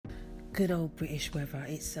Good old British weather.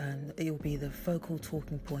 It'll be the focal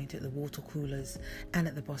talking point at the water coolers and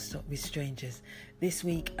at the bus stop with strangers. This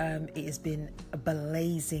week, it has been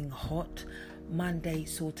blazing hot. Monday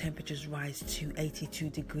saw temperatures rise to 82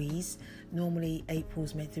 degrees. Normally,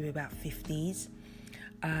 April's meant to be about 50s.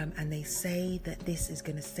 And they say that this is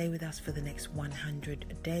going to stay with us for the next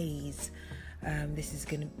 100 days.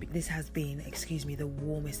 This has been the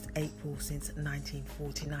warmest April since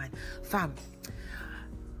 1949. Fam,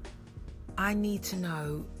 I need to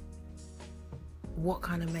know what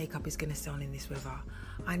kind of makeup is going to stay on in this weather.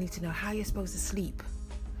 I need to know how you're supposed to sleep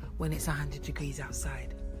when it's 100 degrees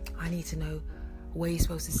outside. I need to know where you're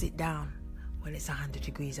supposed to sit down when it's 100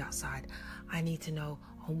 degrees outside. I need to know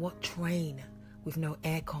on what train with no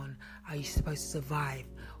aircon are you supposed to survive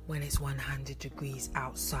when it's 100 degrees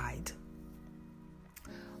outside.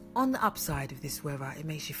 On the upside of this weather, it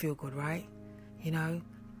makes you feel good, right? You know,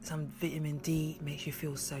 some vitamin D makes you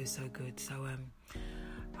feel so good. So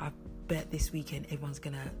I bet this weekend everyone's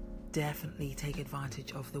gonna definitely take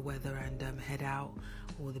advantage of the weather and head out,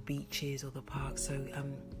 or the beaches or the parks. So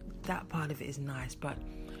that part of it is nice, but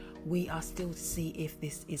we are still to see if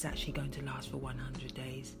this is actually going to last for 100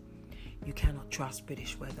 days. You cannot trust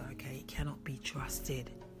British weather, okay? It cannot be trusted.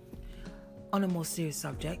 On a more serious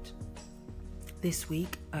subject, this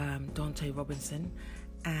week, Dante Robinson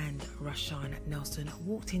and Rashawn Nelson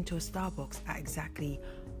walked into a Starbucks at exactly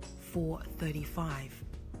 4:35.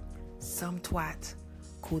 Some twat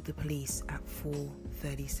called the police at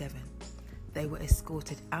 4:37. They were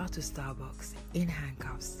escorted out of Starbucks in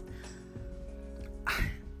handcuffs.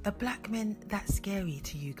 Are black men that scary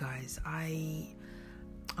to you guys?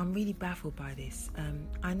 I'm really baffled by this.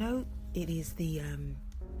 I know it is the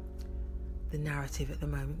narrative at the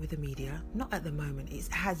moment with the media. Not at the moment, it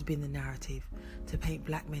has been the narrative to paint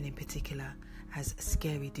black men in particular as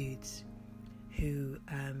scary dudes who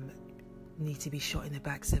need to be shot in the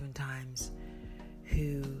back 7 times,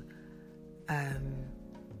 who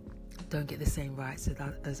don't get the same rights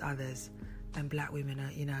as others, and black women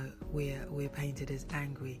are, we're painted as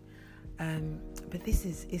angry. But this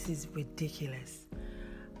is ridiculous.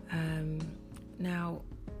 Now,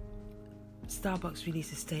 Starbucks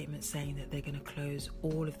released a statement saying that they're going to close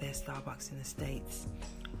all of their Starbucks in the States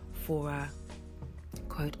for a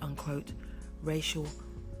quote-unquote racial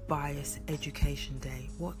bias education day.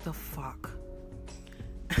 What the fuck?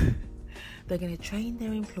 They're going to train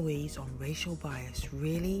their employees on racial bias.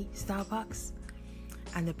 Really, Starbucks?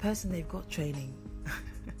 And the person they've got training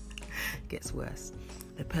gets worse.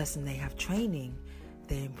 The person they have training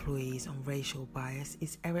their employees on racial bias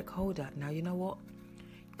is Eric Holder. Now, you know what?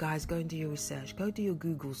 Guys, go and do your research. Go do your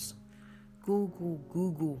Googles.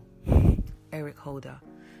 Google Eric Holder.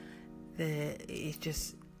 It's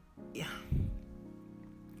just,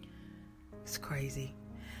 it's crazy.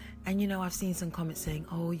 And I've seen some comments saying,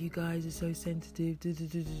 "Oh, you guys are so sensitive."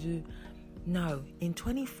 No, in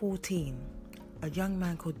 2014, a young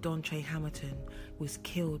man called Dontre Hamilton was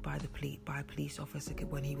killed by a police officer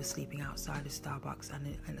when he was sleeping outside of Starbucks, and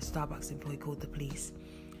a Starbucks employee called the police.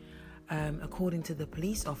 According to the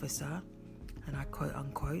police officer, and I quote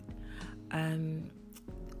unquote, an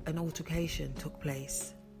altercation took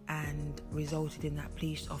place and resulted in that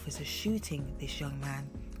police officer shooting this young man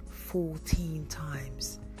 14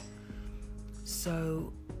 times.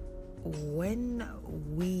 So when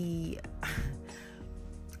we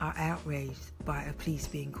are outraged by a police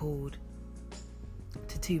being called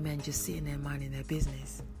to 2 men just sitting there minding their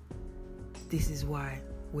business, this is why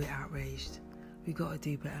we're outraged. We got to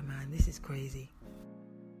do better, man. This is crazy.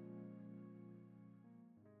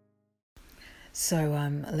 So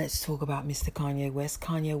let's talk about Mr. Kanye West.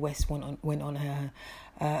 Kanye West went on her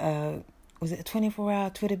was it a 24-hour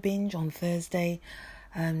Twitter binge on Thursday?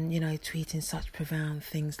 Tweeting such profound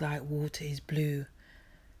things like "water is blue"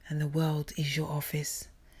 and "the world is your office."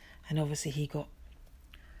 And obviously he got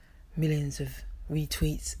millions of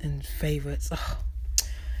retweets and favourites.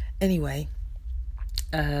 Anyway,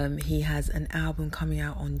 he has an album coming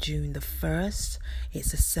out on June the 1st.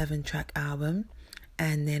 It's a 7-track album.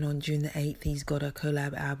 And then on June the 8th, he's got a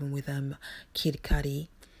collab album with Kid Cudi,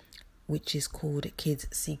 which is called Kids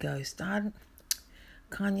See Ghosts.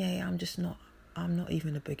 Kanye, I'm not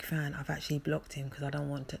even a big fan. I've actually blocked him because I don't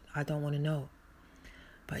want to know.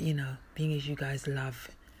 But being as you guys love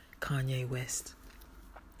Kanye West.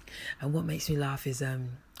 And what makes me laugh is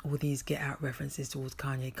all these Get Out references towards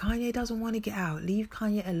Kanye. Kanye doesn't want to get out. Leave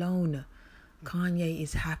Kanye alone. Kanye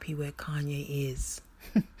is happy where Kanye is.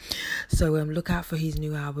 So look out for his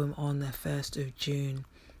new album on the 1st of June.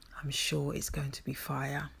 I'm sure it's going to be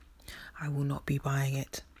fire. I will not be buying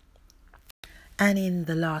it. And in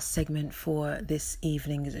the last segment for this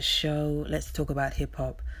evening's show, let's talk about hip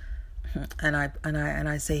hop. And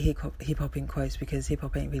I say hip hop in quotes because hip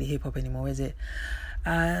hop ain't really hip hop anymore, is it?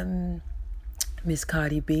 Miss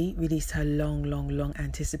Cardi B released her long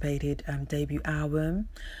anticipated debut album.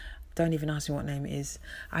 Don't even ask me what name it is.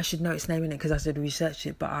 I should know its name in it because I should research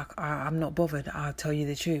it, but I'm not bothered. I'll tell you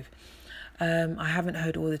the truth. I haven't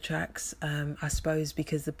heard all the tracks. I suppose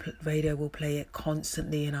because the radio will play it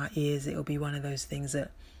constantly in our ears, it'll be one of those things that,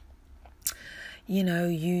 you know,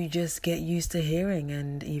 you just get used to hearing,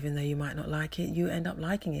 and even though you might not like it, you end up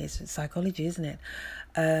liking it. It's psychology, isn't it?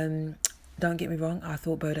 Don't get me wrong, I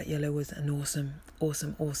thought Bodak Yellow was an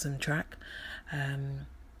awesome track.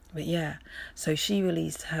 But yeah, so she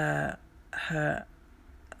released her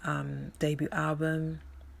debut album,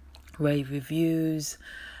 rave reviews.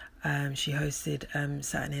 She hosted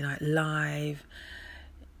Saturday Night Live.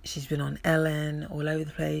 She's been on Ellen, all over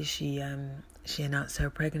the place. She announced her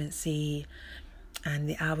pregnancy, and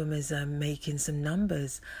the album is making some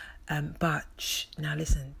numbers. But now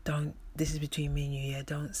listen, this is between me and you, yeah?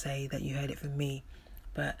 Don't say that you heard it from me.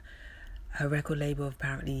 But her record label,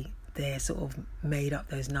 apparently, they sort of made up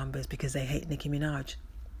those numbers because they hate Nicki Minaj.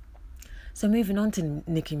 So moving on to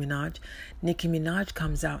Nicki Minaj. Nicki Minaj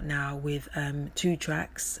comes out now with 2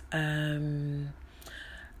 tracks, Jung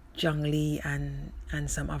Lee and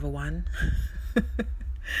some other one.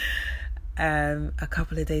 A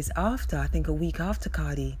couple of days after, I think a week after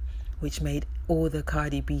Cardi, which made all the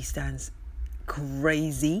Cardi B stans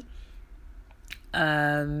crazy.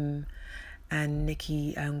 And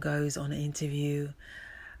Nicki goes on an interview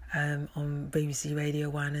on BBC Radio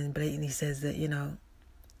 1 and blatantly says that, you know,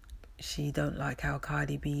 she don't like how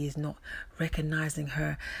Cardi B is not recognizing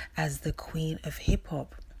her as the queen of hip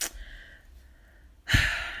hop.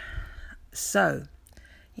 So,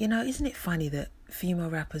 you know, isn't it funny that female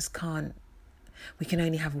rappers we can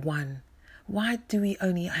only have one? Why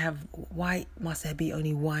must there be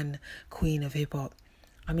only one queen of hip hop?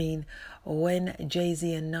 I mean, when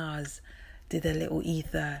Jay-Z and Nas did their little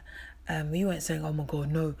ether, we weren't saying, oh my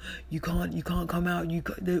God, no, you can't come out. You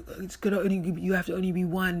have to only be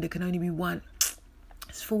one. There can only be one.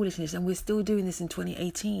 It's foolishness, and we're still doing this in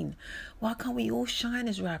 2018. Why can't we all shine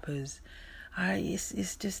as rappers?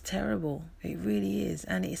 It's just terrible. It really is,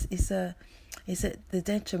 and it's the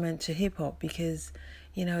detriment to hip hop because,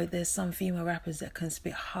 you know, there's some female rappers that can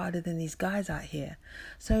spit harder than these guys out here.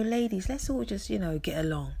 So ladies, let's all just, you know, get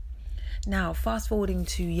along. Now, fast forwarding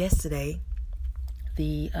to yesterday,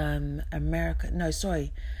 the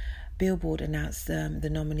Billboard announced the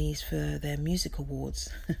nominees for their music awards.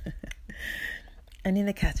 And in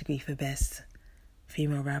the category for Best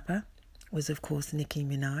Female Rapper was, of course, Nicki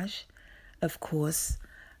Minaj, of course,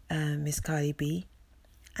 Miss Cardi B,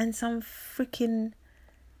 and some freaking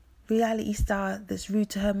reality star that's rude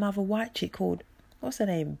to her mother, white chick called, what's her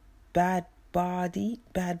name? Bad Barbie.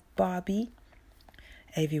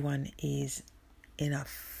 Everyone is in a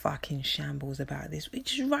fucking shambles about this,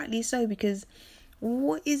 which is rightly so, because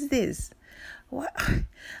what is this? What?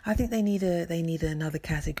 I think they need another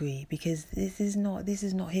category, because this is not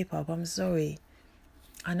hip hop. I'm sorry.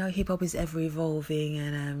 I know hip hop is ever evolving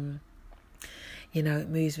and you know, it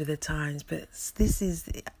moves with the times, but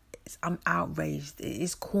I'm outraged.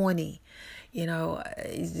 It's corny, you know.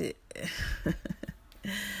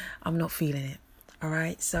 I'm not feeling it. All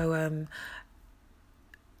right, so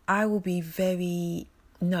I will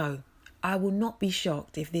not be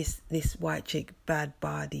shocked if this white chick, Bad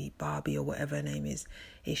Barbie or whatever her name is,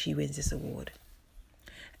 if she wins this award.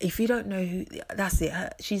 If you don't know who, that's it.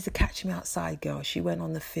 She's the Catch Me Outside girl. She went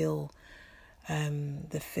on the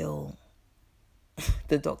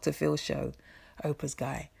Dr. Phil show, Oprah's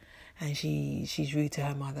guy, and she's rude to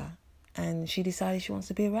her mother, and she decided she wants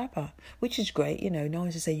to be a rapper, which is great. You know, no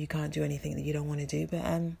one's to say you can't do anything that you don't want to do, but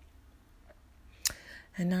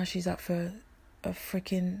and now she's up for a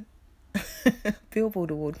freaking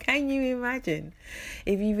Billboard award. Can you imagine?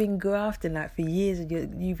 If you've been grafting that for years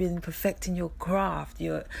and you've been perfecting your craft,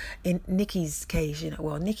 you're in Nicki's case, you know,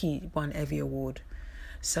 well, Nicki won every award,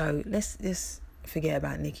 so let's just forget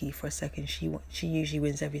about Nicki for a second. She usually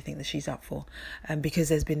wins everything that she's up for, because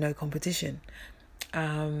there's been no competition.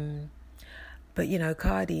 But you know,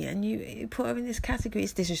 Cardi, and you put her in this category,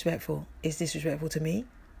 it's disrespectful. It's disrespectful to me.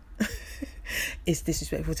 It's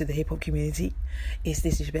disrespectful to the hip hop community. It's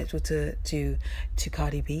disrespectful to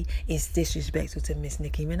Cardi B. It's disrespectful to Miss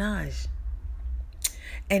Nicki Minaj.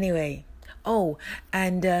 Anyway,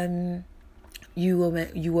 and you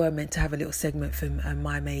were meant to have a little segment from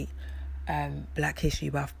my mate, Black History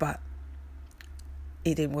Buff, but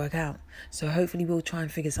it didn't work out. So hopefully we'll try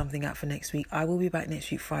and figure something out for next week. I will be back next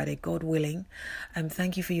week Friday, God willing.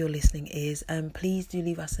 Thank you for your listening ears. Please do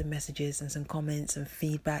leave us some messages and some comments and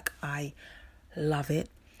feedback. I love it.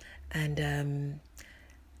 And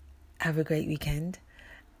have a great weekend.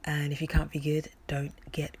 And if you can't be good, don't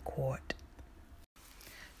get caught.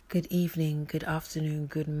 Good evening, good afternoon,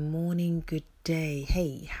 good morning, good day.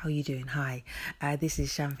 Hey, how you doing? Hi, this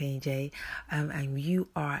is Champagne J, and you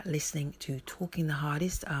are listening to Talking the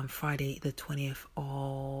Hardest, Friday the 20th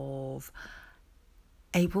of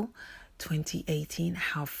April 2018.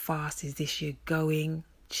 How fast is this year going?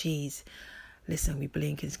 Jeez. Listen, we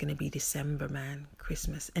blink, it's going to be December, man.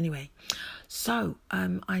 Christmas. Anyway, so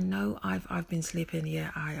I know I've been slipping.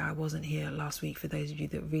 Yeah, I wasn't here last week for those of you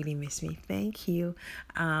that really miss me. Thank you.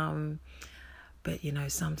 But, you know,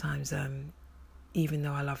 sometimes even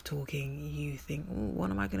though I love talking, you think,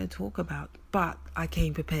 what am I going to talk about? But I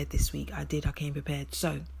came prepared this week. I came prepared.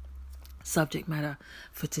 So, subject matter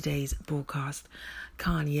for today's broadcast,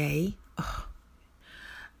 Kanye.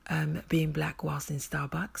 Being black whilst in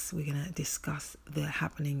Starbucks. We're going to discuss the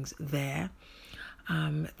happenings there.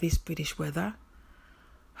 This British weather.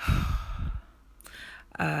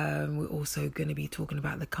 We're also going to be talking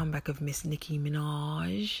about the comeback of Miss Nicki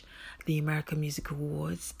Minaj, the American Music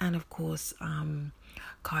Awards, and of course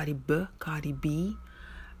Cardi B,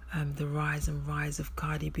 the rise of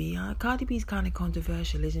Cardi B. Cardi B is kind of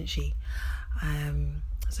controversial, isn't she?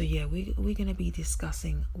 So yeah, we're going to be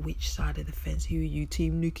discussing which side of the fence. Who are you,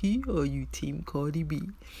 Team Nicki or you Team Cardi B?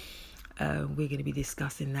 We're going to be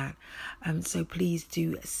discussing that. So please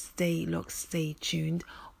do stay locked, stay tuned.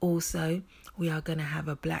 Also, we are going to have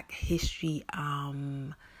a Black History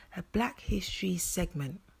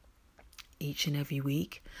segment each and every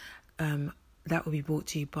week. That will be brought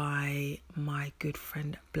to you by my good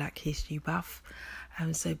friend Black History Buff.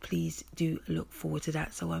 So please do look forward to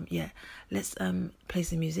that. So yeah, let's play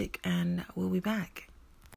some music and we'll be back.